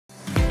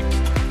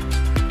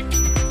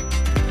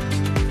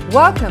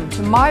Welcome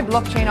to My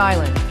Blockchain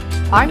Island.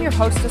 I'm your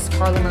hostess,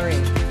 Carla Marie.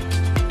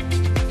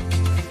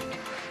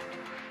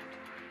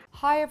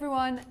 Hi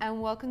everyone,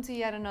 and welcome to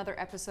yet another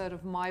episode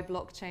of My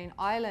Blockchain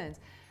Island.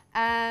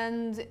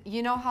 And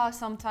you know how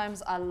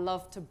sometimes I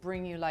love to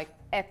bring you like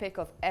epic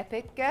of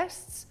epic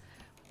guests?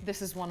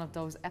 This is one of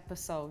those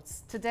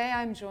episodes. Today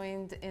I'm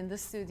joined in the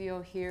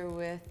studio here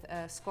with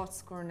Scott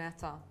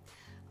Stornetta.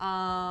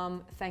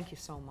 Thank you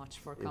so much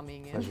for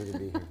coming in. Pleasure to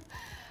be here.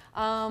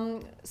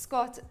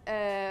 Scott,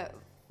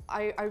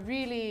 I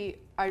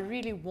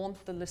really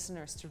want the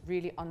listeners to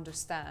really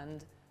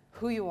understand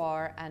who you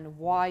are and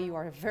why you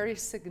are very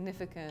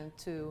significant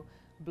to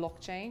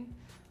blockchain.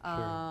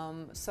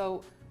 Sure.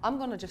 So I'm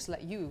going to just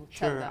let you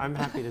tell them. Sure, I'm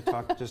happy to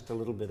talk just a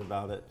little bit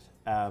about it.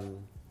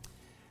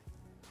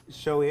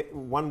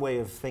 One way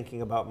of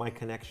thinking about my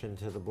connection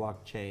to the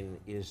blockchain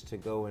is to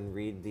go and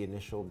read the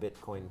initial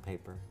Bitcoin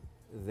paper.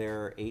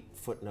 There are 8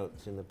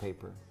 footnotes in the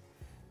paper.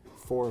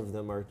 4 of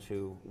them are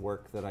to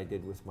work that I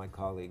did with my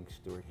colleague,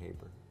 Stuart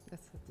Haber,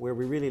 where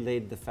we really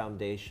laid the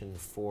foundation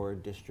for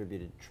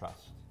distributed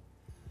trust.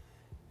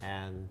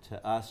 And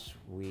to us,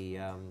 we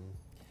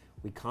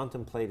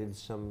contemplated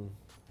some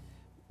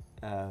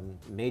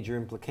major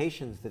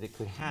implications that it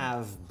could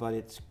have, but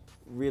it's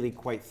really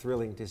quite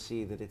thrilling to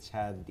see that it's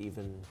had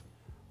even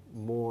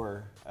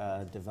more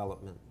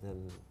development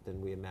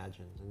than we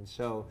imagined. And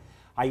so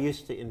I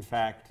used to, in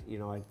fact,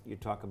 you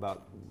talk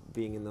about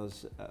being in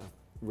those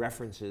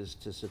references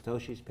to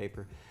Satoshi's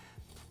paper.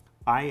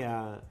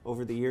 I,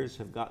 over the years,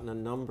 have gotten a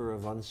number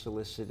of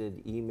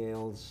unsolicited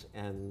emails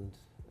and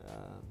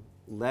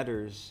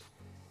letters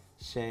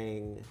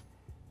saying,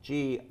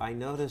 gee, I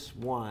noticed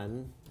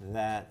one,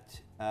 that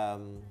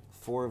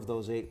 4 of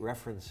those 8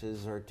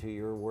 references are to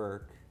your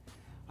work.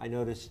 I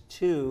noticed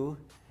 2,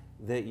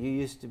 that you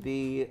used to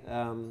be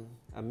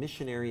a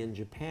missionary in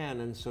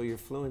Japan, and so you're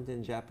fluent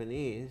in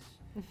Japanese.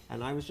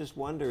 And I was just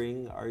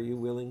wondering, are you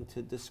willing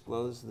to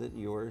disclose that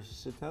you're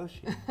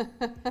Satoshi?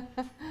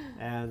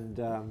 And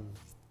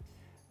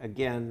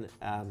again,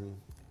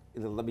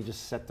 let me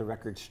just set the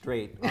record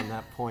straight on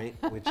that point,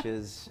 which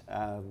is,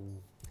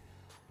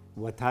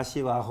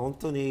 Watashi wa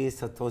hontou ni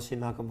Satoshi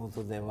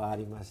Nakamoto de wa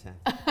arimasen.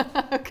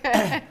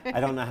 Okay. I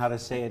don't know how to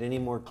say it any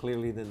more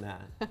clearly than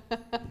that.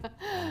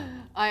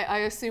 I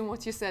assume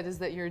what you said is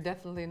that you're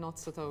definitely not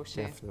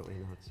Satoshi. Definitely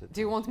not Satoshi. Do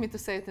you want me to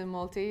say it in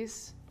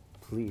Maltese?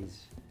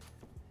 Please.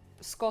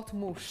 Scott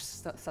Mush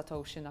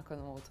Satoshi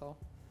Nakamoto.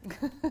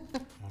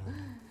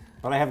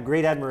 But I have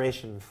great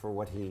admiration for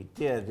what he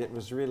did. It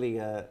was really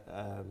a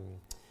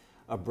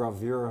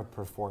bravura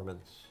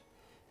performance,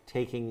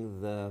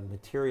 taking the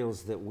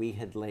materials that we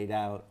had laid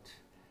out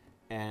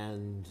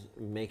and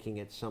making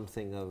it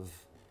something of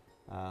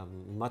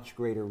much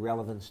greater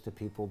relevance to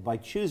people by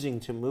choosing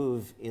to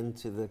move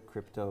into the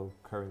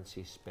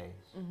cryptocurrency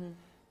space.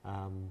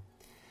 Mm-hmm.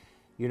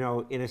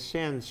 In a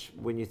sense,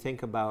 when you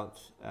think about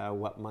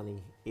what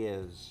money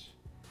is,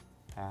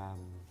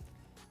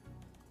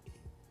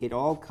 it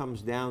all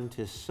comes down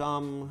to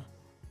some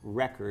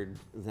record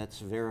that's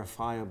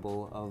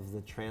verifiable of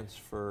the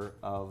transfer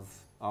of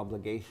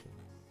obligation.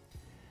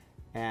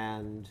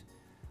 And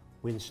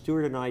when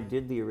Stuart and I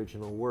did the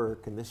original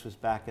work, and this was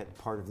back at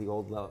part of the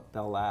old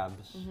Bell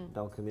Labs, mm-hmm.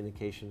 Bell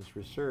Communications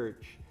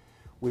Research,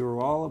 we were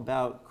all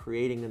about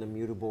creating an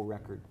immutable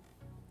record.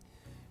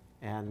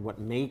 And what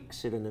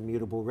makes it an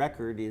immutable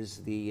record is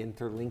the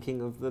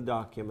interlinking of the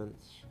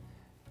documents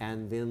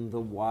and then the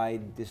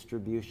wide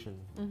distribution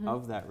mm-hmm.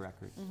 of that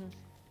record. Mm-hmm.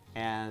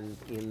 And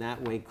in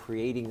that way,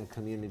 creating a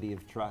community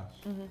of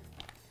trust. Mm-hmm.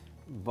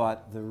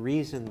 But the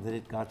reason that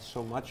it got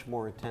so much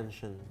more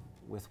attention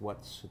with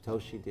what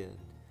Satoshi did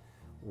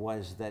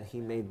was that he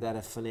made that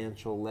a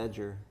financial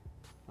ledger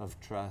of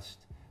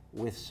trust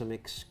with some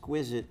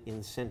exquisite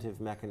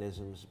incentive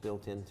mechanisms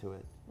built into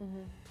it.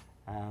 Mm-hmm.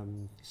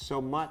 So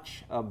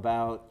much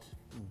about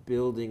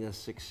building a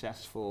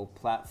successful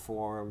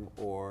platform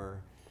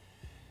or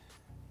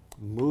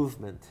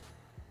movement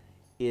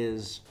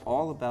is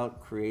all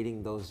about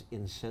creating those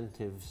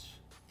incentives,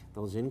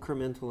 those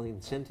incremental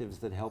incentives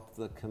that help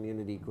the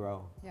community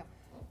grow. Yep.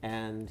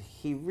 And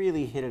he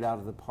really hit it out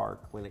of the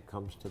park when it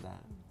comes to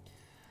that.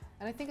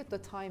 And I think the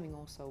timing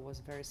also was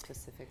very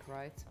specific,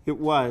 right? It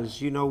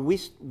was.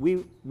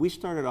 We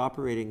started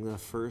operating the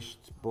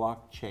first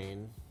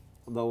blockchain,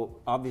 though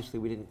obviously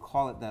we didn't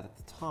call it that at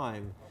the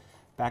time,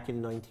 back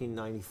in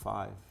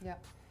 1995. Yeah.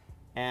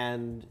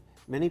 And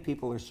many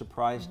people are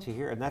surprised mm-hmm. to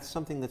hear, and that's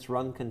something that's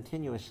run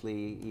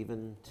continuously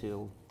even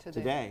till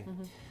today.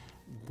 Mm-hmm.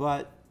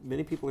 But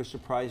many people are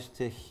surprised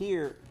to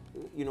hear,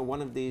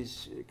 one of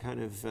these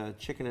kind of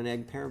chicken and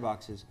egg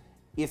paradoxes.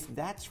 If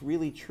that's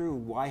really true,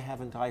 why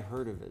haven't I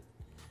heard of it?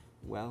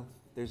 Well,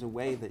 there's a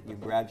way that you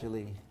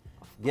gradually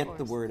get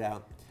the word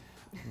out.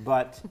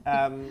 But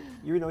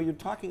you're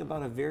talking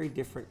about a very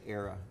different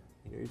era.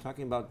 You're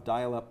talking about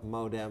dial-up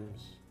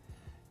modems.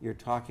 You're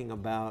talking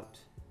about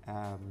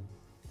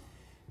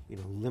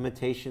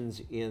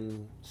limitations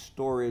in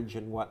storage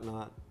and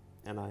whatnot.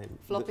 and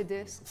floppy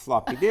disks.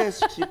 Floppy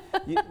disks.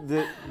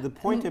 The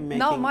point I'm making.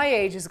 Now my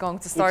age is going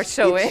to start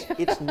showing.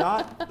 It's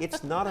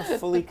not a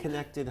fully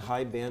connected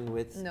high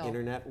bandwidth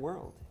internet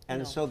world,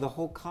 and so the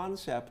whole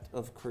concept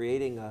of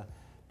creating a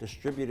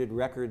distributed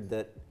record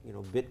that, you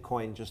know,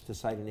 Bitcoin, just to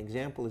cite an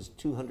example, is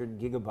 200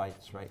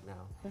 gigabytes right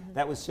now.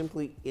 That was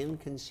simply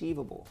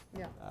inconceivable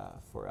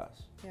for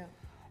us. Yeah.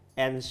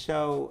 And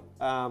so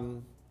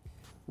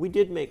we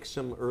did make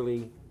some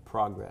early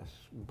progress,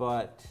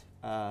 but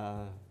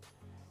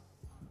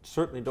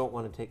certainly don't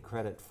want to take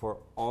credit for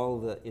all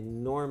the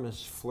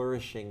enormous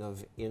flourishing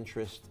of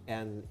interest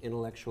and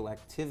intellectual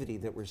activity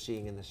that we're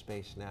seeing in the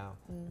space now.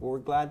 We're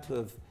glad to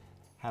have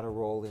had a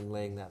role in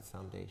laying that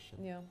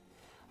foundation. Yeah.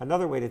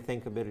 Another way to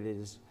think about it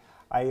is,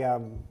 I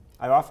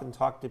often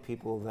talk to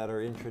people that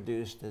are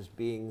introduced as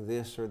being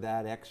this or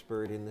that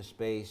expert in the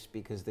space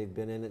because they've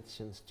been in it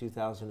since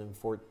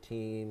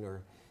 2014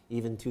 or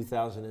even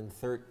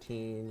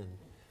 2013. And,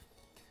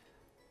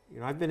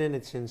 you know, I've been in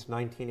it since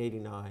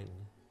 1989,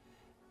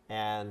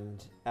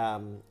 and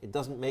it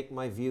doesn't make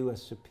my view a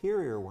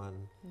superior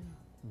one,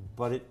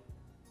 but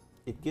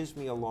it gives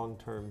me a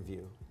long-term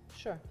view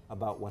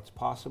about what's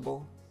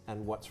possible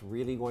and what's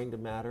really going to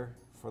matter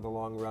for the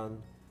long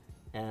run.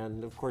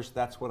 And of course,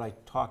 that's what I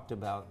talked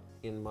about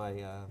in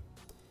my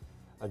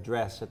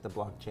address at the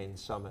Blockchain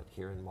Summit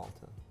here in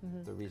Malta,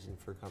 the reason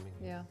for coming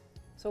here. Yeah.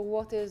 So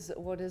what is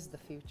the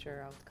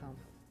future outcome?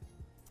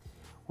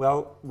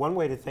 Well, one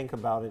way to think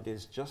about it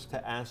is just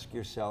to ask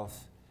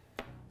yourself,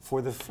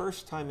 for the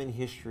first time in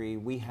history,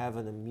 we have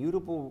an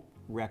immutable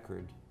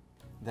record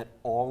that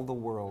all the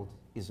world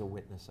is a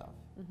witness of.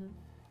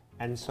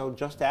 And so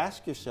just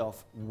ask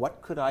yourself,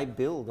 what could I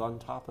build on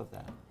top of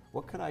that?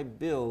 What could I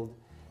build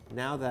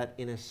now that,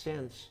 in a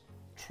sense,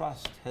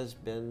 trust has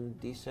been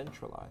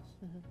decentralized?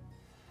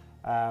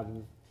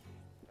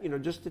 You know,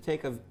 just to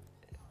take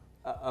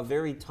a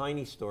very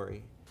tiny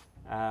story,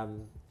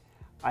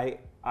 I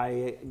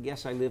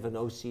guess I live an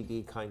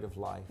OCD kind of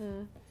life.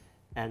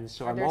 And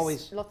so I'm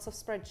always... lots of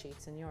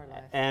spreadsheets in your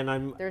life.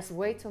 And there's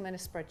way too many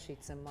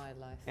spreadsheets in my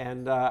life.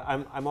 And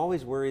I'm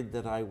always worried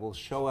that I will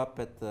show up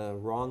at the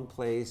wrong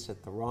place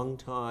at the wrong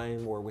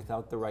time or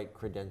without the right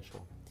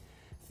credential.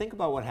 Think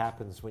about what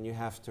happens when you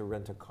have to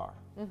rent a car,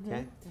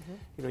 okay?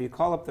 You know, you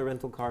call up the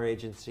rental car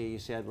agency, you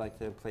say, I'd like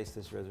to place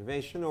this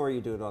reservation, or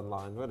you do it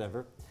online,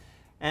 whatever.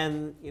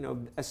 And, you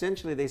know,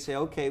 essentially they say,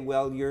 okay,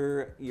 well,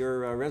 your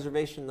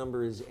reservation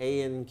number is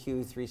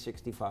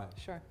ANQ365.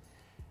 Sure.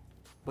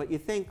 But you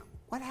think,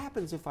 what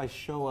happens if I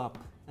show up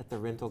at the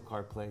rental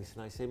car place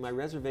and I say, my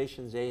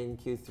reservation's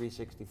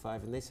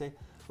ANQ365, and they say,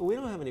 well, we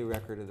don't have any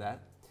record of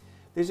that.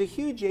 There's a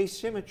huge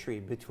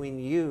asymmetry between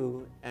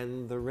you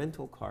and the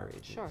rental car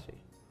agency. Sure.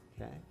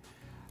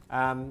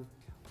 Okay.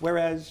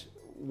 Whereas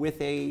with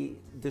a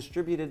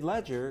distributed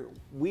ledger,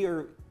 we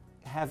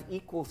have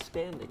equal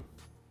standing.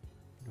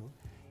 You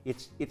know?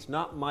 It's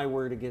not my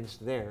word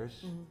against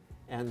theirs,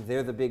 and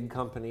they're the big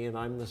company and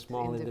I'm the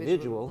small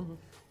individual.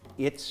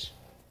 It's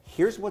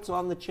here's what's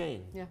on the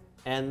chain,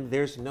 and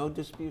there's no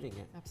disputing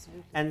it.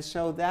 Absolutely. And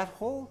so that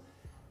whole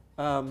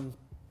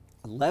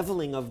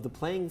leveling of the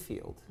playing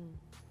field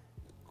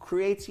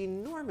creates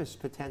enormous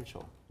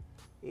potential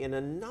in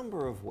a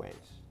number of ways.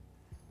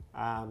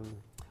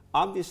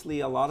 Obviously,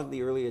 a lot of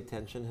the early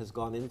attention has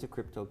gone into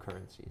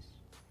cryptocurrencies.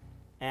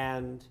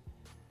 And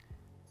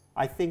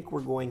I think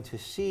we're going to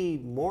see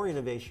more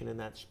innovation in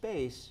that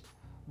space.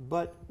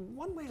 But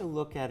one way to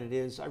look at it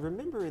is, I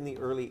remember in the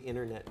early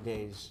internet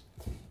days,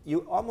 you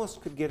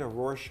almost could get a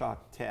Rorschach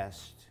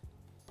test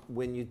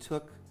when you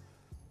took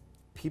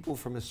people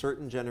from a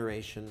certain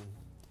generation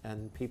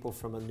and people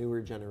from a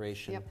newer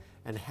generation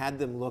and had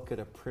them look at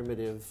a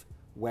primitive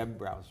web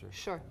browser.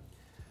 Sure.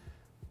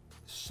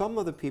 Some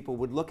of the people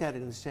would look at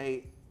it and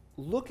say,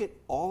 look at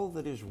all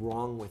that is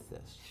wrong with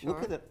this. Sure.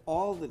 Look at it,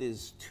 all that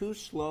is too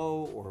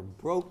slow or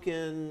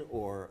broken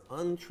or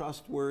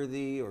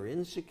untrustworthy or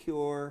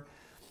insecure.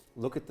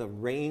 Look at the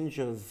range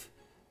of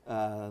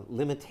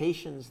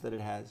limitations that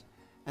it has.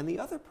 And the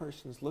other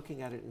person's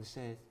looking at it and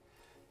says,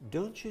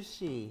 don't you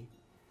see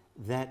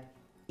that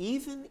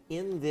even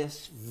in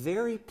this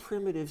very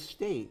primitive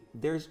state,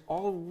 there's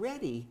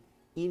already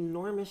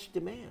enormous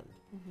demand.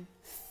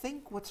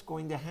 Think what's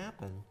going to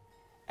happen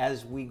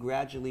as we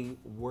gradually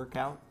work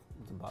out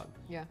the bug.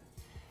 Yeah.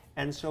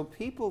 And so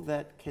people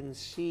that can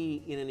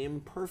see in an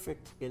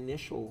imperfect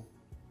initial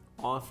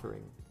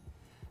offering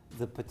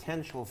the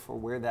potential for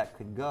where that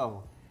could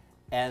go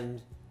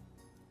and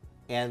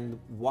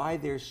why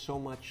there's so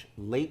much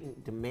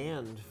latent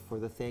demand for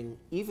the thing,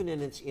 even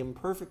in its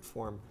imperfect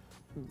form,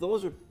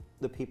 those are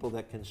the people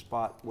that can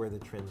spot where the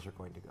trends are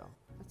going to go.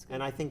 That's good.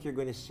 And I think you're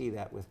going to see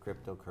that with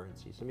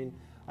cryptocurrencies. I mean,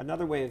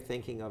 another way of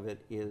thinking of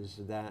it is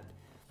that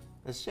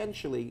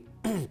essentially,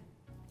 I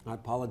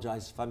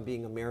apologize if I'm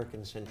being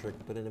American-centric,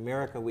 but in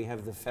America we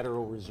have the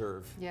Federal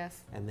Reserve.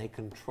 Yes. And they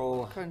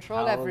control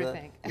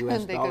everything. The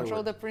US they dollar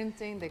control works. the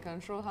printing, they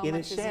control how In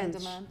much a is in sense,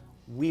 demand.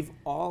 we've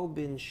all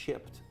been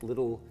shipped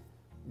little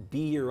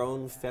be your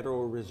own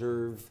Federal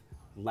Reserve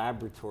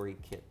laboratory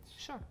kits.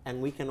 Sure.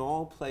 And we can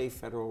all play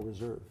Federal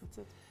Reserve. That's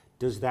it.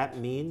 Does that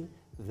mean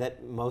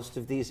that most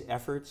of these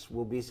efforts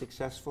will be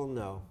successful?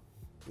 No.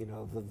 You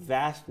know, the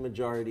vast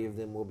majority of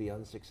them will be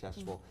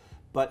unsuccessful.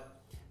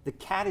 But the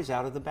cat is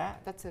out of the bag.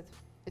 That's it.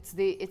 It's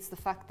the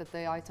fact that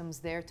the item's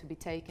there to be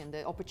taken,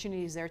 the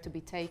opportunity is there to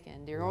be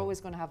taken. You're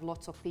always going to have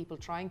lots of people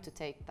trying to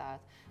take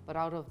that, but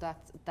out of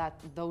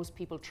those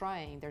people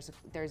trying,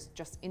 there's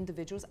just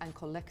individuals and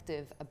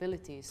collective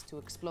abilities to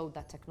explode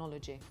that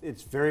technology.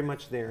 It's very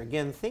much there.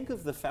 Again, think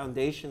of the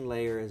foundation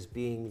layer as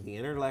being the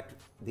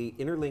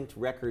interlinked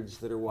records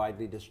that are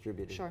widely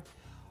distributed. Sure.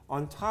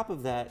 On top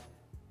of that,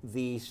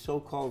 the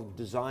so-called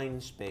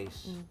design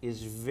space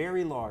is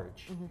very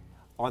large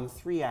on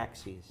 3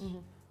 axes.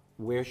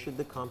 Where should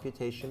the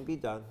computation be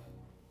done?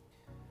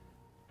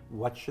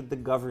 What should the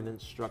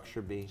governance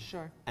structure be?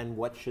 Sure. And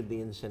what should the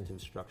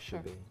incentive structure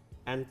be?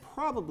 And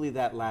probably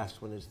that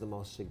last one is the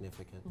most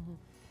significant.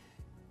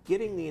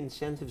 Getting the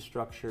incentive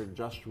structure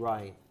just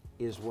right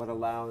is what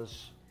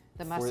allows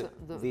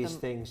these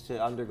things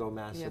to undergo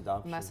mass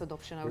adoption. Mass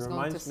adoption, It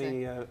reminds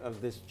me of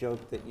this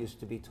joke that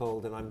used to be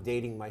told, and I'm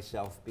dating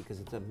myself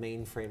because it's a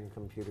mainframe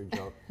computer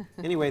joke.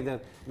 Anyway,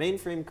 the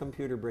mainframe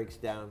computer breaks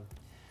down.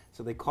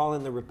 So they call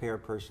in the repair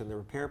person. The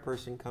repair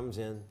person comes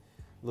in,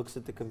 looks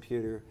at the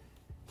computer,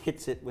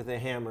 hits it with a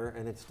hammer,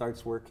 and it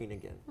starts working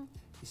again.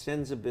 He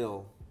sends a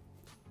bill,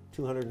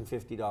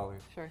 $250.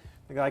 Sure.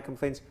 The guy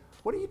complains,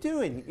 "What are you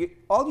doing?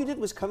 All you did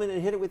was come in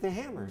and hit it with a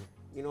hammer.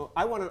 You know,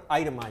 I want an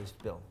itemized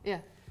bill."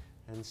 Yeah.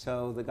 And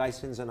so the guy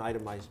sends an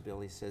itemized bill.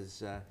 He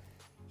says,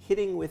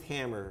 hitting with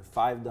hammer,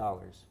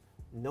 $5.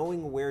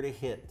 Knowing where to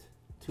hit,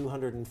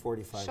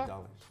 $245.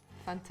 Sure.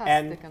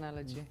 Fantastic and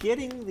analogy.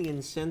 Getting the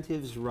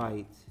incentives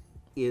right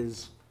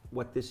is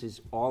what this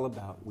is all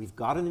about. We've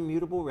got an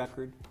immutable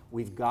record.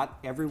 We've got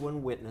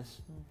everyone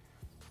witness.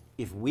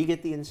 If we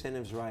get the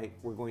incentives right,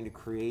 we're going to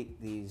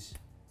create these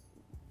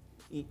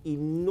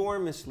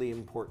enormously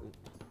important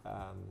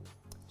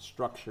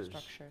structures.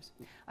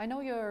 I know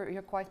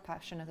you're quite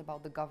passionate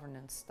about the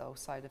governance, though,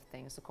 side of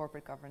things, the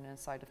corporate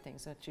governance side of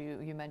things, that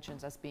you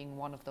mentioned as being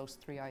one of those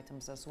 3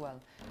 items as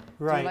well.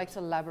 Right. Would you like to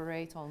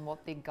elaborate on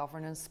what the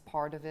governance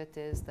part of it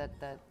is?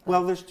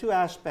 Well, there's 2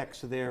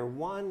 aspects there.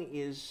 One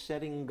is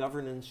setting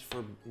governance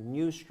for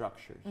new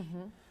structures.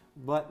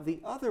 But the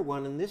other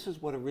one, and this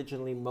is what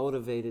originally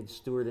motivated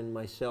Stuart and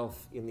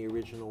myself in the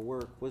original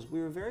work, was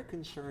we were very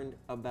concerned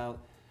about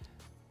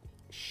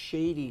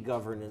shady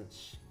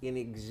governance in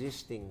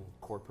existing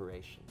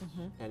corporations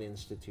and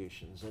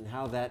institutions, and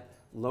how that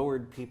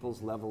lowered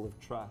people's level of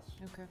trust.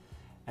 Okay.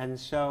 And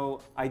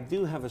so I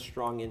do have a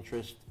strong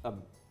interest,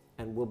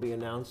 and we'll be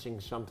announcing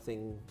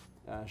something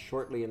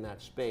shortly in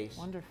that space.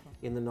 Wonderful.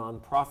 In the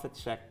nonprofit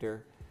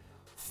sector,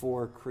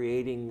 for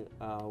creating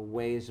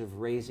ways of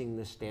raising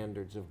the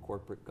standards of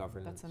corporate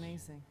governance. That's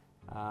amazing.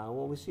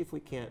 Well, we'll see if we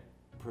can't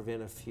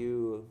prevent a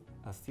few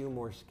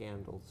more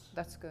scandals.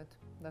 That's good.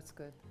 That's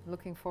good.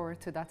 Looking forward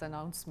to that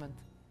announcement.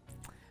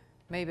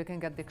 Maybe we can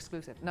get the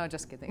exclusive. No,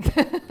 just kidding.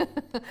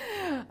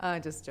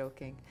 Just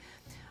joking.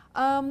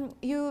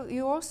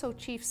 You also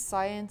chief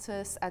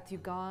scientist at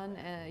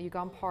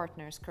Yugan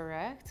Partners,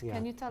 correct? Yeah.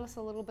 Can you tell us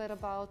a little bit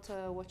about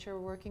what you're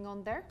working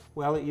on there?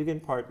 Well, at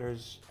Yugan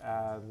Partners,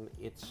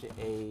 it's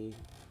a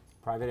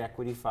private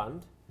equity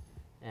fund,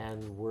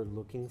 and we're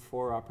looking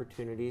for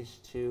opportunities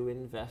to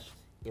invest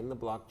in the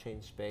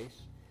blockchain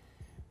space,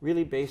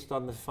 really based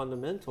on the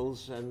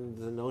fundamentals and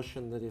the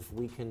notion that if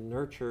we can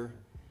nurture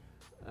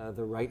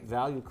the right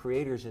value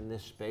creators in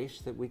this space,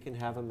 that we can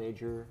have a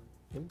major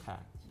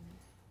impact.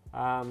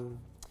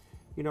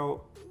 You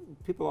know,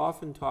 people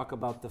often talk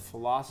about the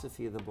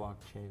philosophy of the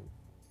blockchain,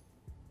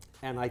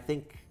 and I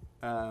think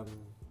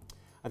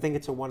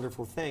it's a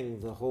wonderful thing,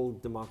 the whole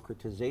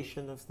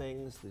democratization of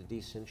things, the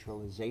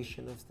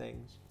decentralization of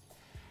things,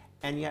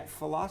 and yet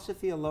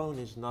philosophy alone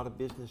is not a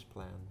business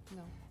plan.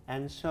 No.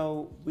 And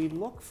so we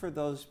look for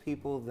those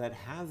people that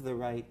have the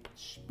right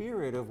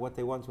spirit of what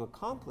they want to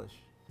accomplish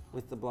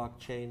with the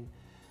blockchain,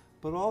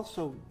 but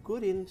also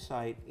good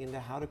insight into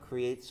how to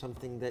create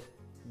something that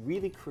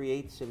really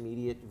creates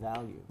immediate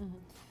value.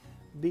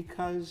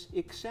 Because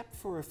except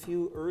for a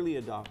few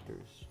early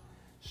adopters,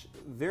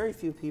 very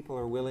few people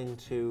are willing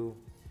to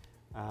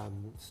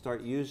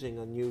start using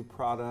a new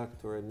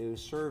product or a new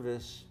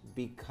service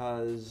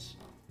because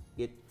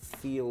it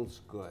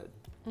feels good.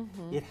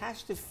 It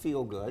has to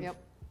feel good. Yep.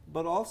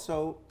 But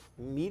also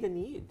meet a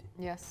need.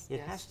 Yes. It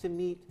has to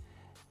meet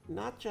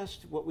not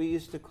just what we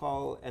used to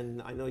call,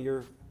 and I know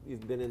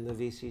you've been in the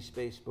VC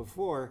space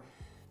before,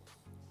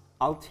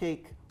 I'll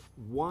take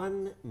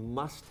one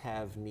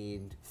must-have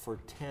need for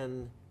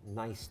 10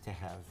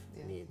 nice-to-have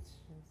needs.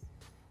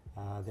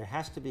 Yes. There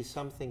has to be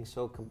something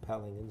so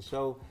compelling, and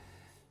so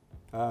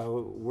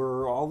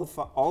we're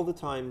all the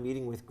time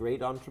meeting with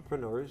great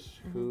entrepreneurs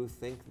who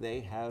think they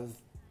have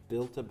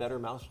built a better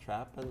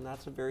mousetrap, and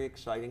that's a very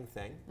exciting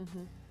thing.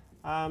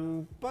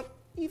 But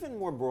even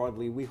more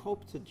broadly, we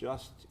hope to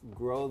just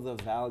grow the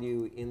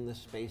value in the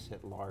space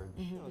at large.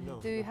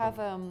 Do you have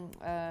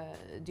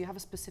a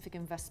specific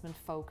investment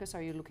focus?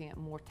 Are you looking at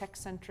more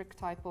tech-centric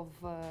type of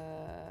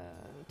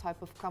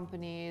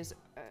companies?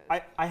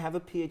 I have a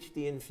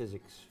PhD in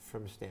physics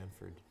from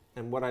Stanford,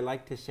 and what I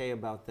like to say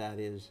about that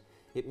is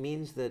it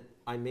means that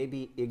I may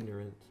be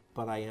ignorant,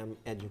 but I am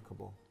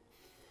educable.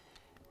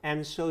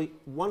 And so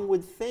one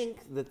would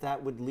think that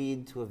that would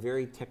lead to a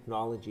very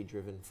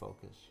technology-driven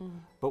focus.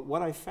 But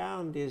what I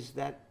found is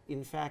that,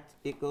 in fact,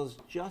 it goes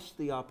just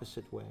the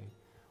opposite way.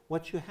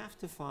 What you have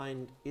to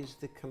find is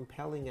the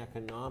compelling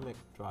economic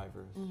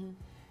drivers,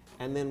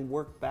 and then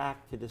work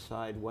back to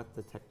decide what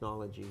the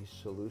technology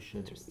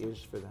solution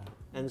is for that.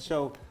 And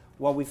so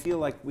while we feel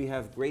like we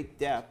have great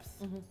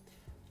depth,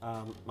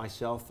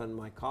 myself and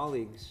my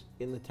colleagues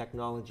in the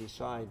technology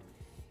side,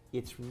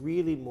 it's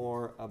really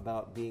more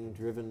about being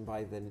driven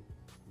by the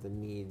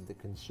need, the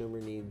consumer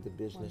need, the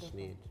business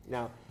need.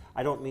 Now,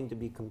 I don't mean to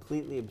be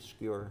completely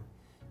obscure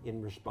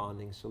in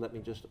responding, so let me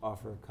just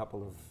offer a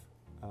couple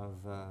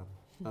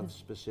of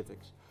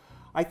specifics.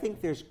 I think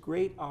there's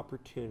great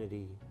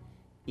opportunity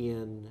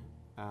in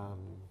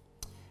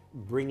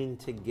bringing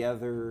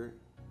together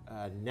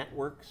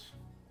networks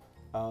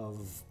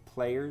of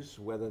players,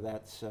 whether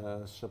that's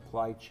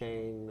supply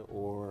chain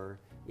or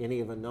any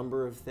of a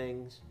number of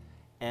things,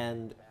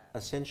 and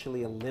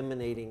essentially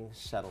eliminating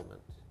settlement,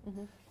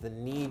 the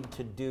need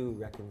to do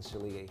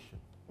reconciliation.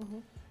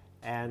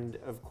 And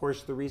of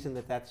course, the reason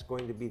that that's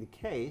going to be the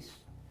case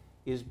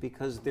is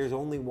because there's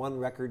only one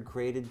record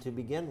created to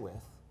begin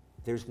with.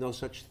 There's no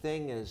such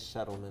thing as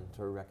settlement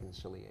or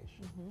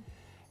reconciliation.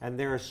 And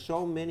there are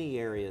so many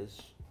areas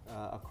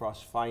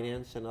across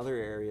finance and other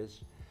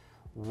areas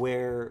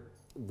where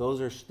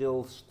those are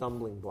still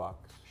stumbling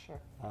blocks.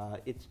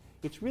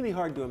 It's really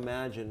hard to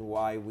imagine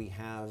why we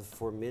have,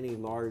 for many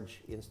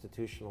large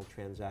institutional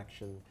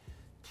transactions,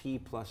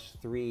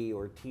 T+3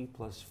 or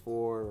T+4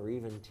 or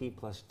even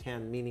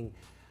T+10, meaning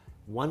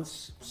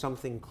once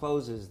something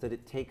closes that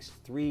it takes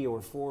 3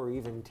 or 4 or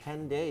even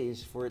 10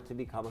 days for it to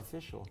become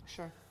official.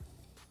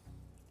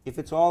 If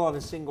it's all on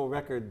a single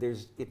record,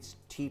 it's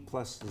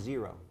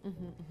T+0.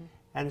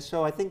 And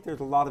so I think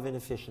there's a lot of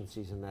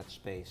inefficiencies in that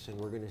space, and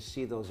we're going to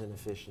see those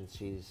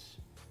inefficiencies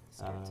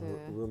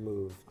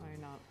removed.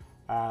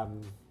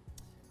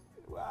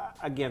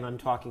 Again, I'm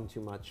talking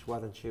too much. Why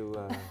don't you...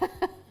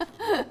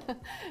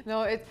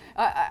 No,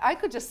 I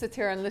could just sit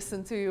here and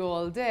listen to you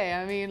all day.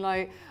 I mean,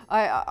 like,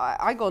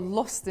 I got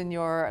lost in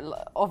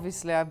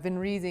obviously I've been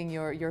reading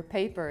your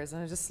papers,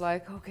 and I'm just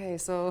like, okay,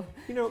 so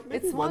maybe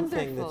it's one wonderful.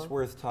 thing that's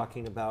worth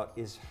talking about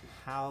is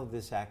how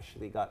this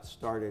actually got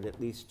started, at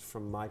least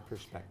from my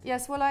perspective.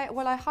 Yes, well,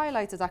 I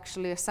highlighted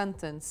actually a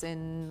sentence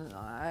in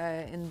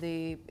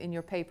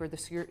your paper, the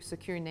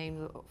secure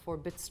name for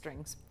bit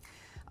strings.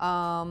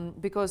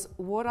 Because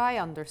what I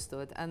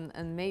understood,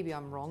 and maybe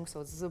I'm wrong, so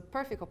this is a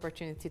perfect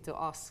opportunity to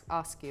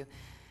ask you,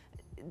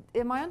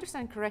 am I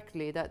understand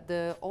correctly that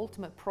the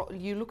ultimate,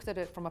 you looked at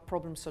it from a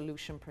problem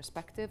solution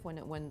perspective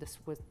when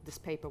this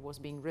paper was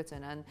being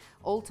written, and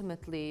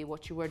ultimately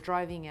what you were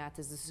driving at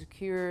is the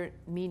secure,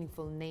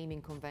 meaningful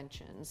naming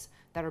conventions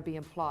that are being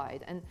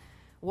applied. And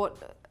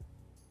what,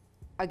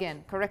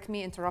 again, correct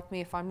me, interrupt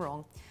me if I'm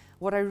wrong,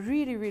 what I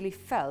really, really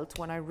felt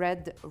when I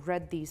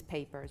read these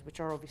papers,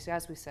 which are obviously,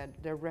 as we said,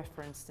 they're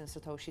referenced in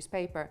Satoshi's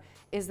paper,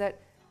 is that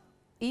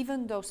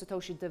even though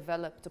Satoshi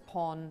developed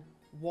upon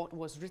what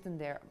was written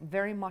there,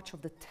 very much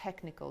of the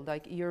technical,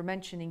 like you're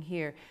mentioning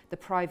here, the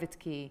private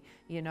key,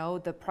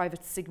 the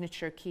private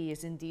signature key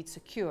is indeed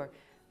secure.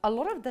 A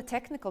lot of the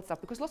technical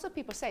stuff, because lots of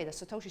people say that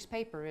Satoshi's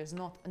paper is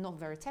not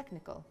very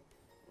technical.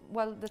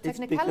 Well, the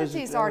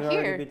technicalities are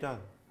here.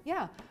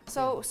 Yeah,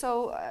 so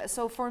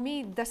for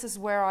me, this is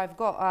where I've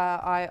got,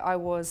 I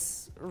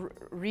was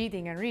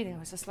reading, I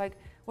was just like,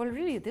 well,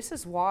 really, this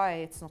is why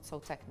it's not so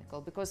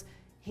technical, because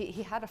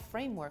he had a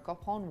framework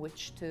upon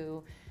which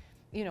to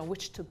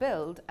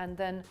build, and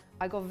then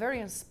I got very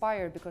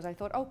inspired because I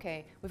thought,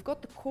 okay, we've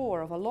got the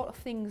core of a lot of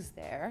things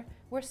there.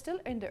 We're still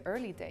in the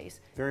early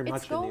days. Very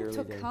much in the early days. It's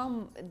going to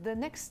come, the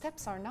next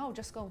steps are now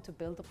just going to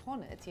build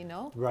upon it,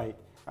 Right.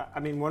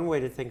 I mean, one way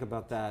to think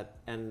about that,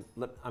 and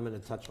I'm going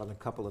to touch on a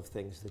couple of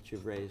things that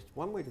you've raised.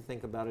 One way to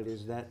think about it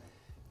is that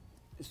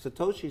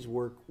Satoshi's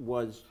work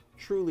was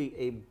truly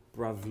a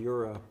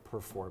bravura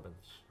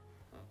performance,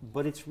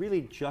 but it's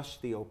really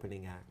just the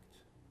opening act.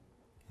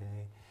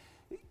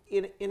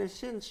 Okay? In a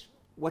sense,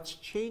 what's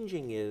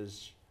changing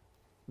is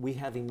we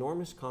have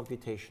enormous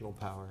computational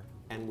power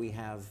and we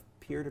have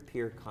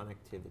peer-to-peer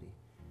connectivity.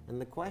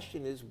 And the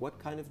question is, what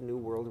kind of new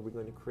world are we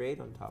going to create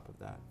on top of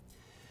that?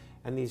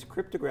 And these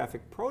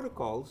cryptographic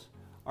protocols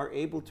are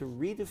able to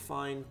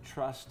redefine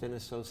trust and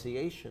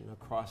association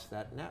across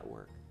that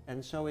network.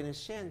 And so in a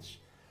sense,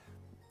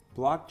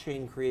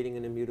 blockchain creating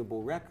an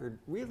immutable record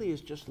really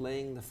is just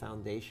laying the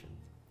foundation.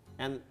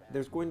 And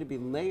there's going to be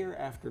layer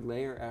after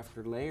layer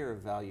after layer of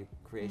value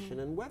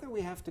creation. And whether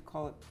we have to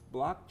call it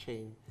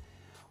blockchain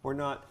or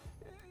not,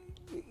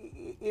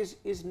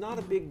 is not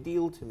a big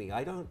deal to me.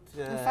 I don't.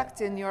 In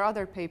fact, in your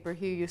other paper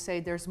here, you say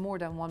there's more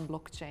than one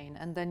blockchain,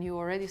 and then you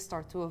already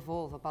start to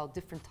evolve about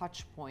different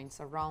touch points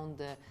around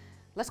the,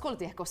 let's call it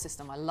the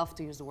ecosystem. I love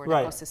to use the word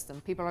Right.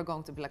 ecosystem. People are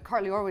going to be like,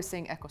 Carl, you're always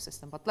saying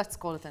ecosystem, but let's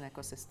call it an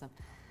ecosystem.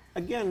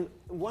 Again,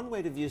 one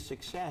way to view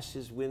success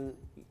is when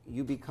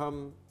you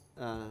become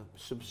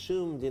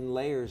subsumed in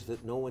layers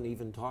that no one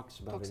even talks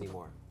about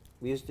anymore.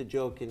 We used to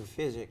joke in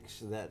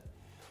physics that,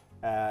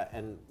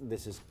 and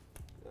this is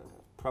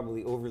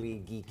probably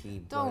overly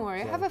geeky. Don't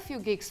worry, I have a few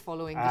geeks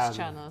following this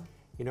channel.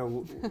 You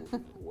know,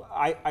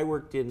 I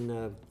worked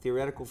in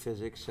theoretical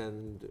physics,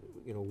 and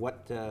you know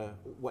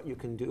what you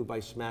can do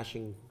by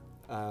smashing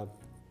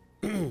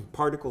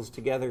particles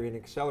together in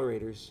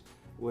accelerators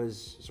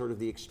was sort of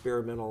the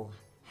experimental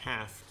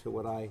half to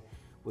what I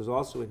was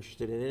also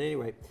interested in. And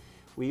anyway,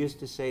 we used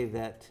to say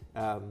that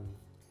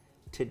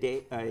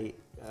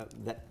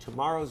that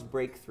tomorrow's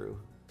breakthrough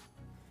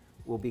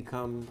will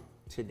become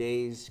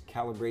today's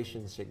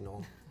calibration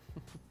signal,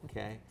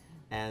 okay,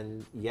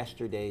 and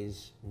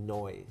yesterday's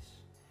noise.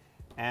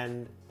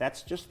 And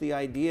that's just the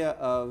idea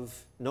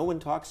of, no one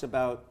talks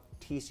about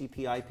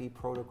TCP/IP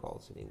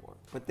protocols anymore,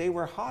 but they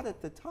were hot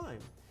at the time.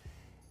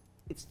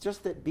 It's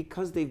just that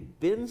because they've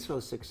been so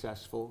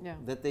successful,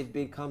 that they've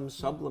become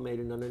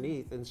sublimated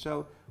underneath. And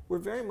so we're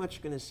very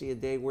much going to see a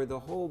day where the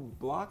whole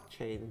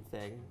blockchain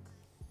thing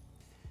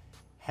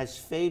has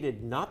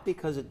faded, not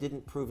because it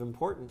didn't prove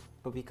important,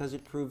 but because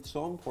it proved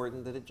so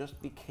important that it just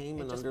became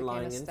an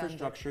underlying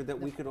infrastructure that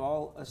we could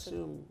all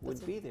assume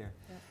would be there.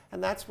 Yeah.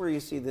 And that's where you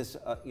see this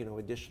you know,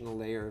 additional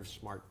layer of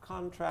smart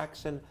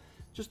contracts and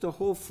just a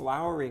whole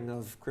flowering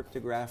of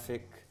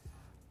cryptographic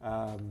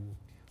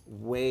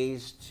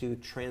ways to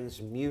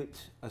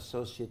transmute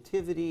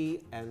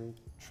associativity and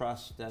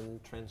trust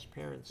and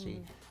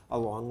transparency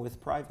along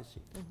with privacy.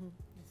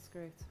 That's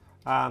great.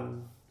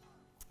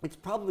 It's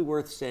probably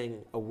worth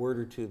saying a word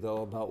or two,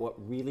 though, about what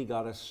really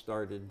got us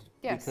started.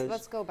 Yes,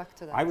 let's go back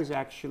to that. I was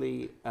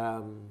actually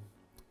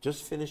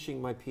just finishing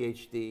my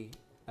PhD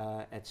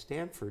at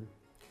Stanford,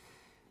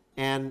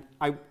 and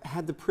I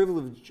had the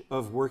privilege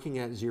of working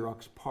at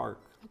Xerox PARC,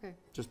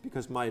 just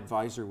because my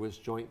advisor was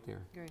joint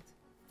there. Great.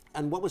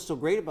 And what was so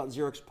great about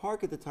Xerox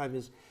PARC at the time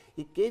is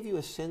it gave you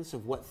a sense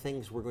of what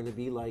things were going to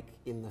be like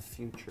in the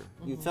future.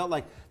 You felt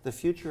like the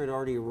future had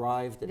already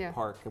arrived at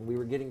PARC, and we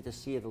were getting to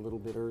see it a little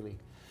bit early.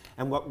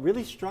 And what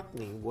really struck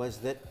me was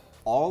that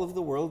all of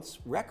the world's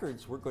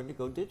records were going to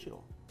go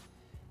digital.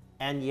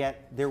 And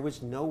yet there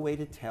was no way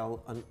to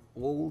tell an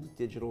old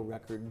digital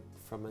record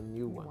from a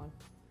new one.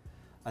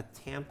 A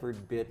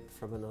tampered bit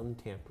from an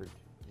untampered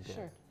bit.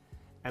 Sure.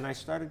 And I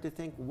started to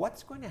think,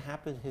 what's going to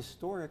happen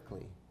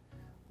historically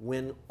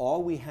when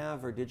all we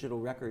have are digital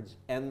records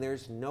and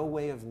there's no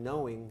way of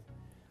knowing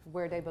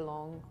where they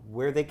belong,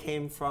 where they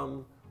came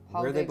from,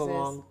 where they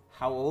belong,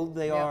 how old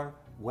they are,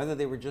 whether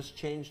they were just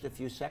changed a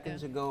few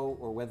seconds ago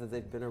or whether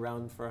they've been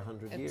around for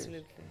 100 years.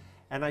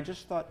 And I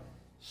just thought,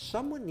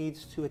 someone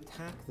needs to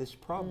attack this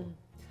problem.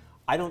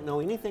 I don't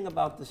know anything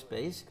about the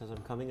space because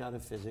I'm coming out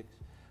of physics,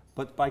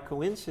 but by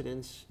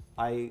coincidence,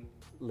 I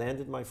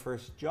landed my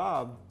first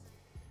job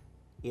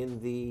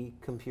in the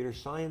computer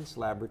science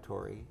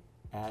laboratory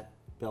at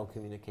Bell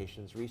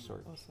Communications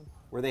Research,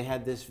 where they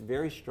had this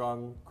very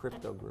strong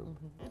crypto group.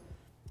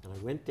 And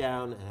I went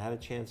down and had a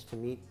chance to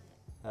meet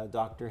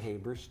Dr.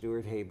 Haber,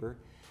 Stuart Haber,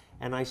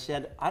 and I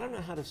said, I don't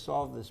know how to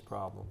solve this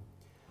problem,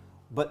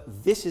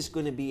 but this is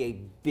going to be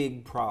a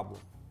big problem.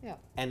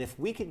 And if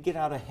we could get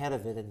out ahead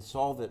of it and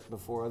solve it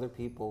before other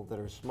people that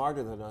are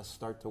smarter than us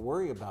start to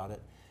worry about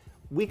it,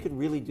 we could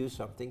really do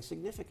something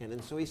significant.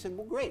 And so he said,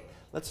 well, great,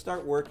 let's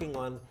start working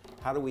on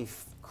how do we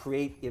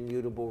create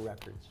immutable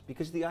records.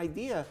 Because the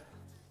idea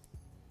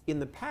in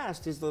the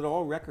past is that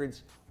all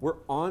records were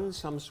on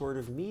some sort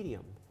of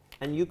medium,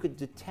 and you could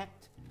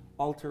detect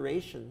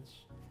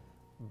alterations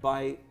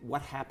by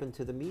what happened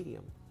to the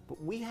medium.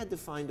 But we had to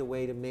find a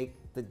way to make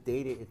the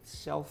data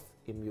itself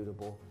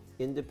immutable,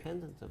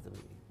 independent of the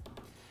medium.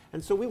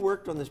 And so we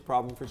worked on this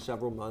problem for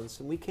several months,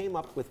 and we came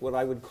up with what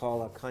I would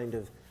call a kind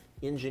of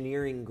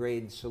engineering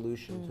grade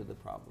solution to the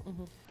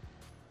problem.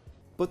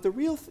 But the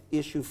real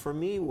issue for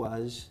me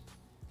was,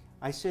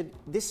 I said,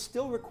 this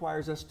still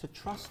requires us to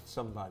trust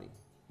somebody.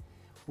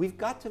 We've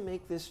got to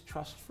make this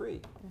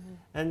trust-free.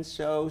 And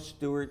so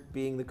Stuart,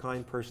 being the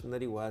kind person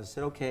that he was,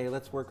 said, okay,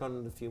 let's work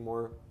on it a few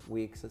more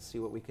weeks. Let's see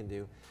what we can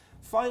do.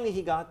 Finally,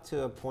 he got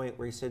to a point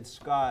where he said,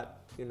 Scott,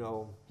 you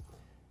know,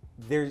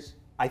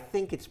 I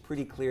think it's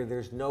pretty clear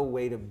there's no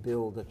way to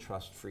build a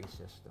trust-free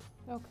system.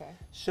 Okay.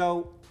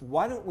 So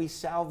why don't we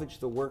salvage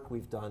the work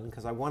we've done,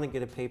 because I want to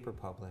get a paper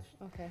published,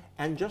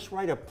 and just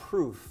write a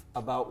proof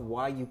about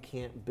why you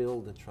can't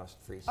build a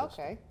trust-free system.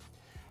 Okay.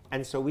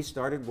 And so we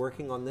started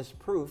working on this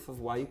proof of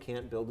why you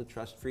can't build a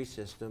trust-free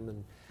system.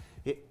 And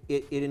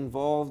it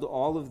involved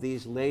all of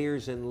these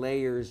layers and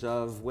layers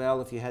of,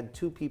 well, if you had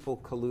two people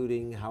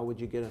colluding, how would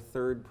you get a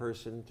third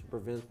person to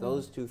prevent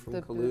those two from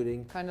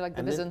colluding? Kind of like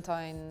the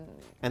Byzantine.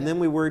 And then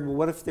we worried, well,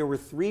 what if there were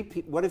three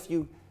people? What if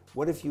you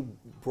what if you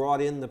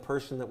brought in the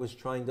person that was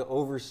trying to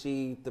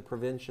oversee the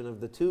prevention of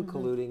the two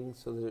colluding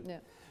so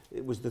that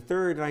it was the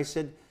third? And I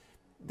said,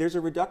 there's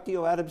a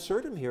reductio ad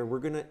absurdum here. We're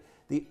going to,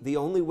 the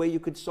only way you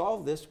could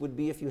solve this would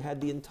be if you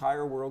had the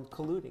entire world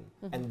colluding.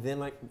 And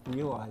then I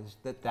realized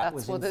that that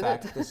was in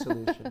fact the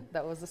solution.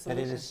 That was the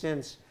solution. And in a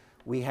sense,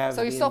 we have...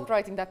 So you stopped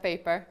writing that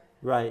paper.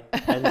 Right.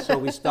 And so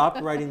we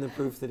stopped writing the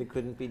proof that it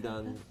couldn't be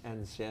done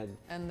and said,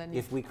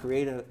 if we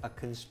create a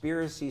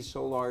conspiracy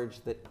so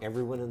large that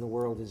everyone in the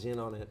world is in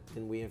on it,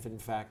 then we have in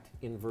fact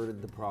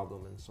inverted the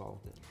problem and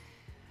solved it.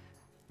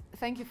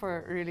 Thank you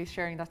for really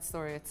sharing that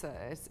story.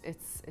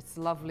 It's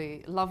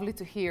lovely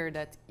to hear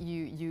that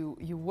you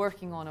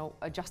working on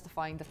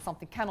justifying that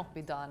something cannot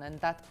be done, and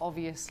that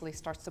obviously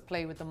starts to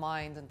play with the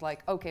mind and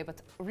like, okay,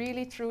 but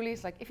really truly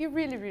it's like, if you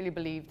really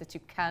believe that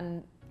you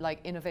can like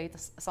innovate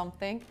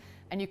something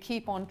and you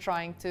keep on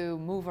trying to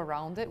move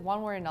around it,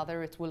 one way or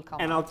another it will come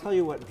And out. I'll tell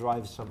you what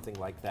drives something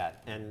like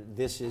that, and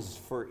this is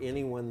for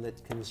anyone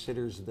that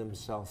considers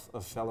themselves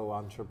a fellow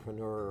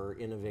entrepreneur or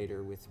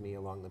innovator with me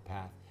along the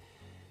path.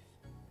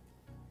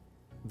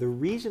 The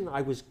reason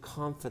I was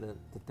confident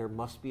that there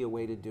must be a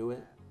way to do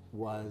it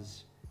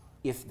was,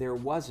 if there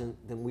wasn't,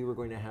 then we were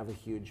going to have a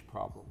huge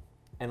problem.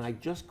 And I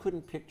just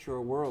couldn't picture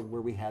a world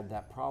where we had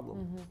that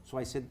problem. So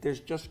I said,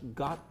 there's just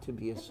got to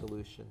be a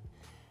solution.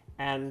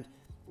 And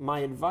my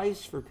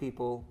advice for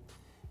people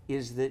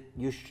is that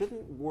you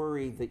shouldn't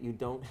worry that you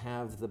don't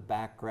have the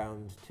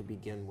background to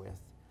begin with.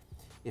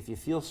 If you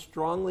feel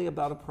strongly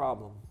about a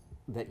problem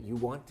that you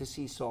want to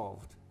see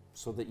solved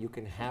so that you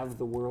can have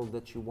the world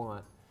that you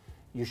want,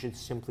 you should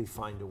simply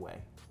find a way.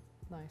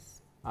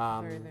 Nice.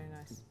 Very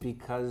nice.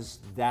 Because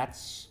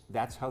that's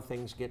how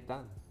things get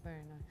done. Very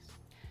nice.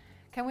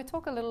 Can we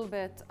talk a little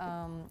bit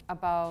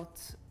about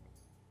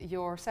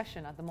your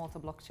session at the Malta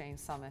Blockchain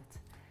Summit?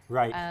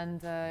 Right.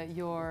 And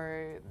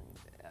your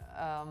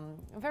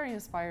very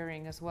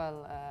inspiring as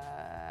well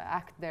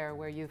act there,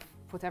 where you've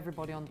put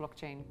everybody on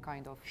blockchain,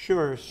 kind of.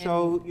 Sure.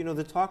 So, you know,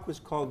 the talk was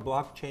called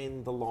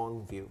Blockchain, the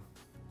Long View.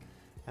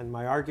 And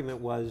my argument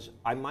was,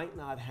 I might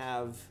not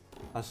have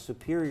a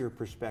superior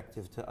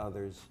perspective to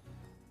others,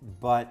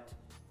 but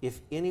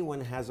if anyone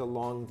has a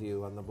long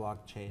view on the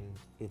blockchain,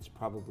 it's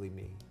probably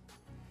me.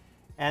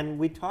 And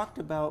we talked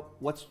about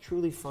what's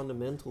truly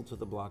fundamental to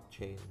the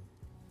blockchain,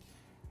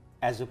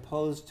 as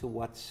opposed to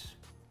what's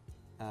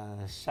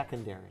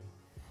secondary.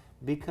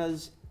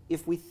 Because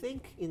if we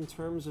think in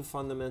terms of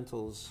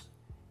fundamentals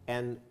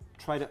and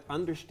try to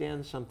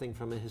understand something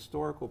from a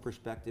historical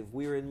perspective,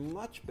 we're in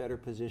much better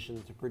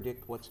position to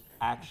predict what's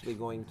actually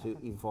going to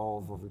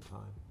evolve over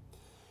time.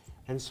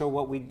 And so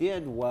what we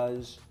did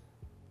was,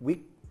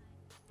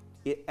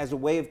 as a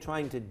way of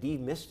trying to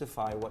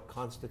demystify what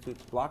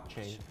constitutes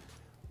blockchain,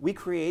 we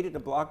created a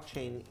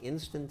blockchain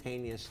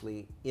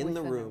instantaneously in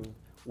the room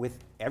with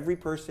every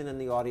person in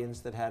the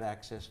audience that had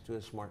access to a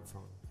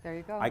smartphone. There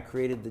you go. I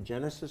created the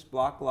Genesis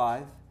block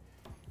live.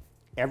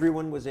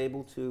 Everyone was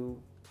able to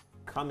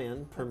come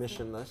in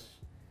permissionless,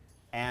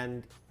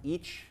 and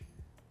each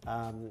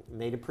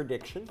made a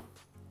prediction.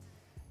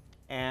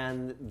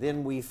 And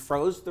then we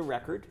froze the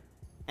record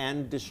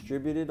and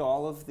distributed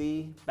all of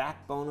the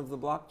backbone of the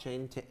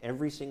blockchain to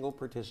every single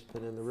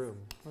participant in the room.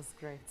 Was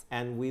great.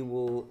 And we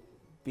will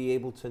be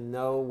able to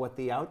know what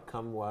the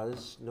outcome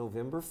was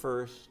November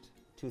 1st,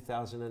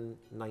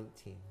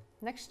 2019.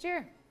 Next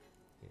year.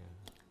 Yeah.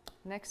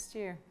 Next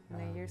year,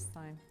 in a year's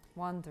time.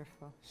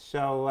 Wonderful.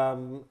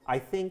 So I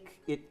think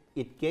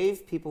it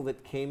gave people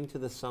that came to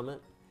the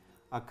summit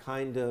a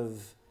kind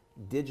of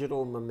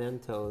digital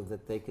memento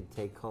that they could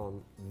take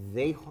home.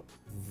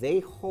 They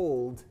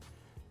hold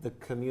the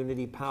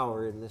community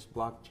power in this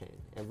blockchain,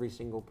 every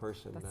single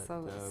person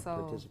that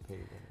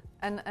participated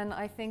in it. And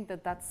I think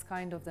that that's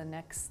kind of the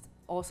next,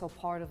 also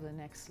part of the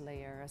next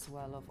layer as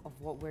well of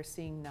what we're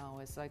seeing now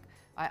is like,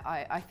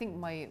 I think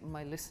my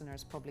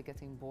listeners probably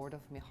getting bored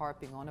of me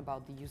harping on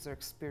about the user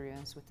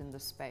experience within the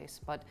space,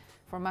 but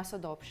for mass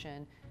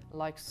adoption,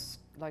 like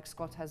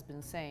Scott has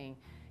been saying,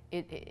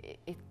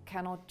 it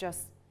cannot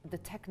just, the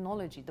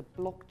technology, the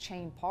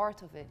blockchain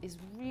part of it is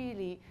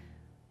really,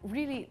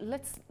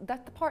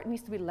 that part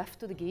needs to be left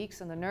to the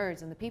geeks and the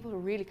nerds and the people who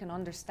really can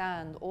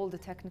understand all the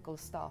technical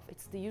stuff.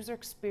 It's the user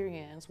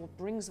experience, what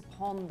brings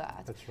upon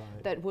that, That's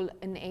right. that will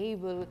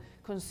enable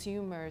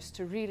consumers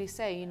to really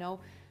say, you know,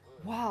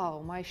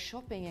 wow, my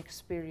shopping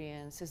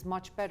experience is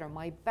much better,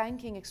 my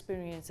banking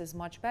experience is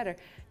much better.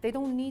 They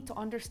don't need to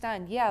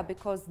understand, yeah,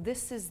 because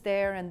this is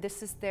there and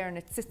this is there and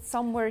it sits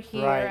somewhere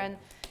here, Right. and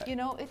you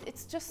know,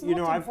 it's just You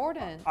not know,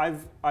 important.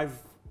 I've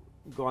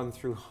gone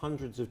through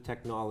hundreds of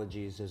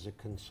technologies as a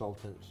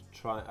consultant.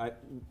 I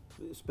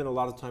spent a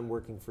lot of time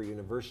working for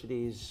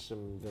universities,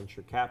 some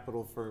venture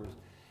capital firms,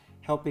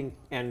 helping,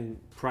 and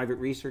private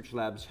research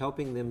labs,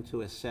 helping them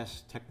to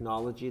assess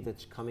technology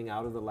that's coming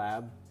out of the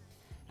lab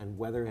and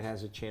whether it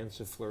has a chance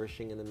of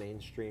flourishing in the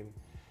mainstream.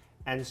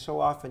 And so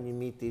often you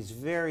meet these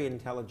very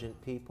intelligent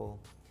people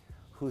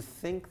who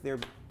think they're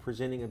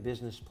presenting a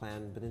business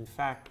plan, but in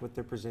fact what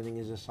they're presenting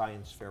is a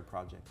science fair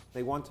project.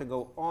 They want to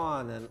go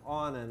on and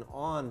on and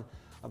on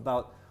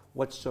about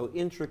what's so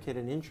intricate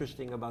and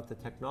interesting about the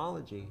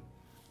technology.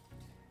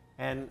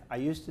 And I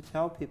used to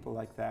tell people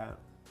like that,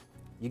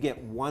 you get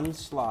one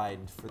slide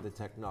for the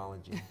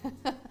technology.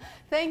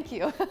 Thank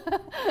you.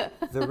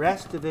 The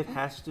rest of it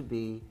has to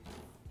be,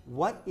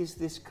 what is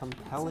this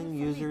compelling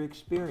user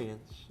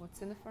experience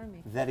What's in it for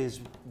me? that is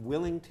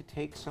willing to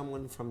take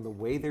someone from the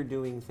way they're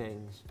doing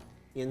things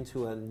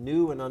into a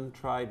new and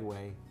untried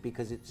way,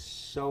 because it's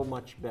so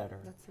much better.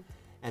 That's it.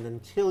 And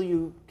until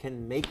you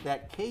can make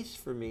that case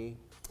for me,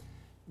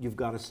 you've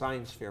got a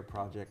science fair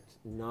project,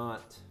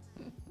 not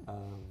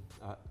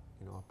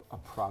a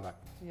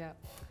product. Yeah.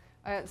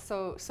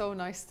 So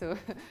nice to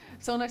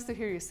so nice to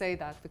hear you say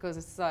that, because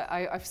it's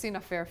I've seen a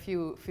fair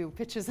few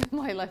pitches in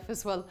my life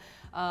as well,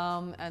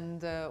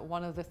 and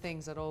one of the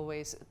things that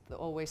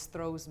always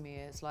throws me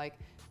is like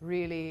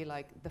really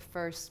like the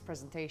first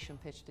presentation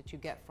pitch that you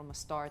get from a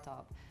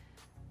startup,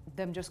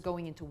 them just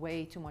going into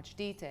way too much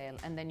detail,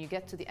 and then you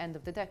get to the end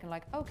of the deck and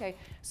like, okay,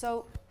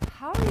 so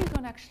how are you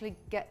going to actually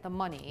get the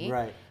money,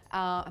 right?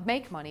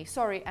 Make money,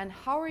 sorry, and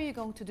how are you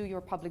going to do your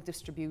public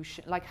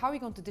distribution? Like, how are you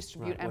going to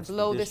distribute and What's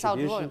blow the this out?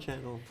 distribution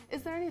channel?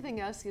 Is there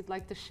anything else you'd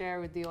like to share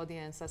with the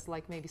audience as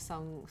like maybe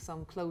some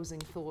closing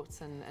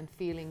thoughts and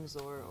feelings,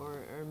 or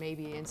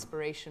maybe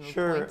inspirational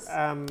points?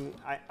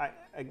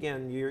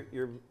 Again,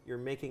 you're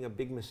making a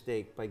big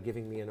mistake by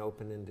giving me an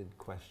open-ended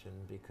question,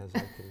 because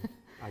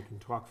I can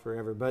talk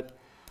forever. But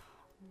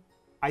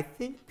I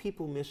think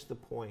people miss the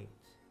point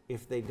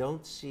if they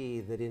don't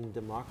see that in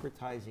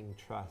democratizing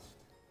trust,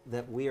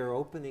 that we are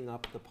opening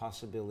up the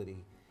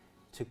possibility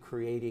to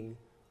creating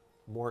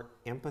more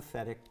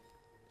empathetic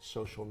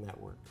social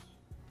networks.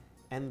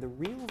 And the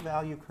real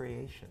value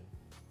creation,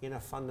 in a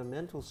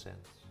fundamental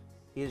sense,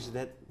 is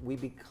that we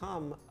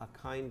become a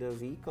kind of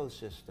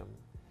ecosystem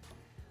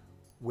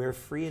where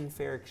free and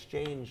fair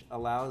exchange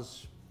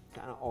allows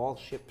kind of all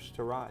ships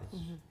to rise.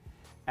 Mm-hmm.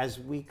 As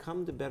we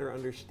come to better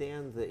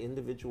understand the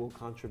individual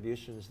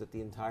contributions that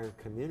the entire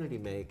community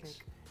makes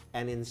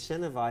and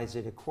incentivize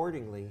it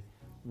accordingly,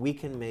 we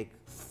can make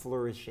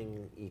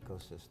flourishing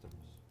ecosystems.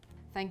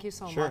 Thank you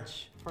so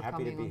much for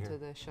coming onto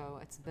the show.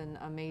 It's been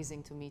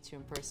amazing to meet you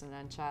in person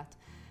and chat.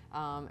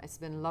 It's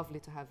been lovely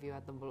to have you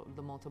at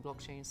the Malta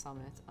Blockchain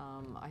Summit.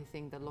 I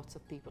think that lots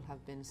of people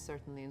have been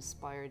certainly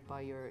inspired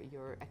by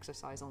your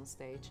exercise on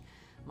stage,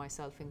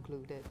 myself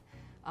included.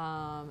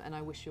 And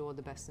I wish you all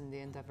the best in the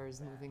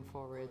endeavors moving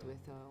forward with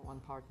One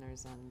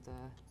Partners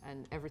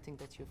and everything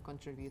that you've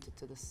contributed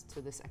to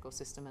this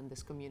ecosystem and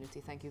this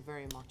community. Thank you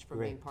very much for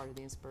being part of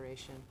the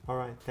inspiration. All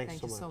right,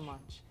 thank you so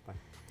much. Bye.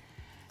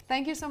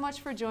 Thank you so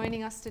much for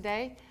joining us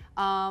today.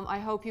 I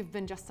hope you've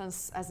been just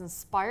as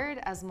inspired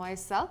as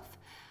myself.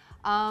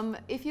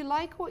 If you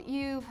like what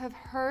you have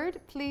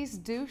heard, please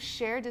do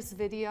share this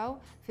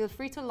video. Feel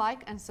free to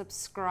like and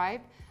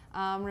subscribe.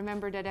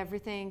 Remember that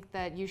everything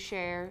that you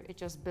share, it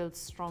just builds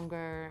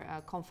stronger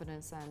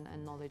confidence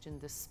and knowledge in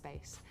this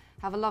space.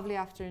 Have a lovely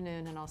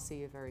afternoon, and I'll see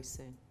you very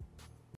soon.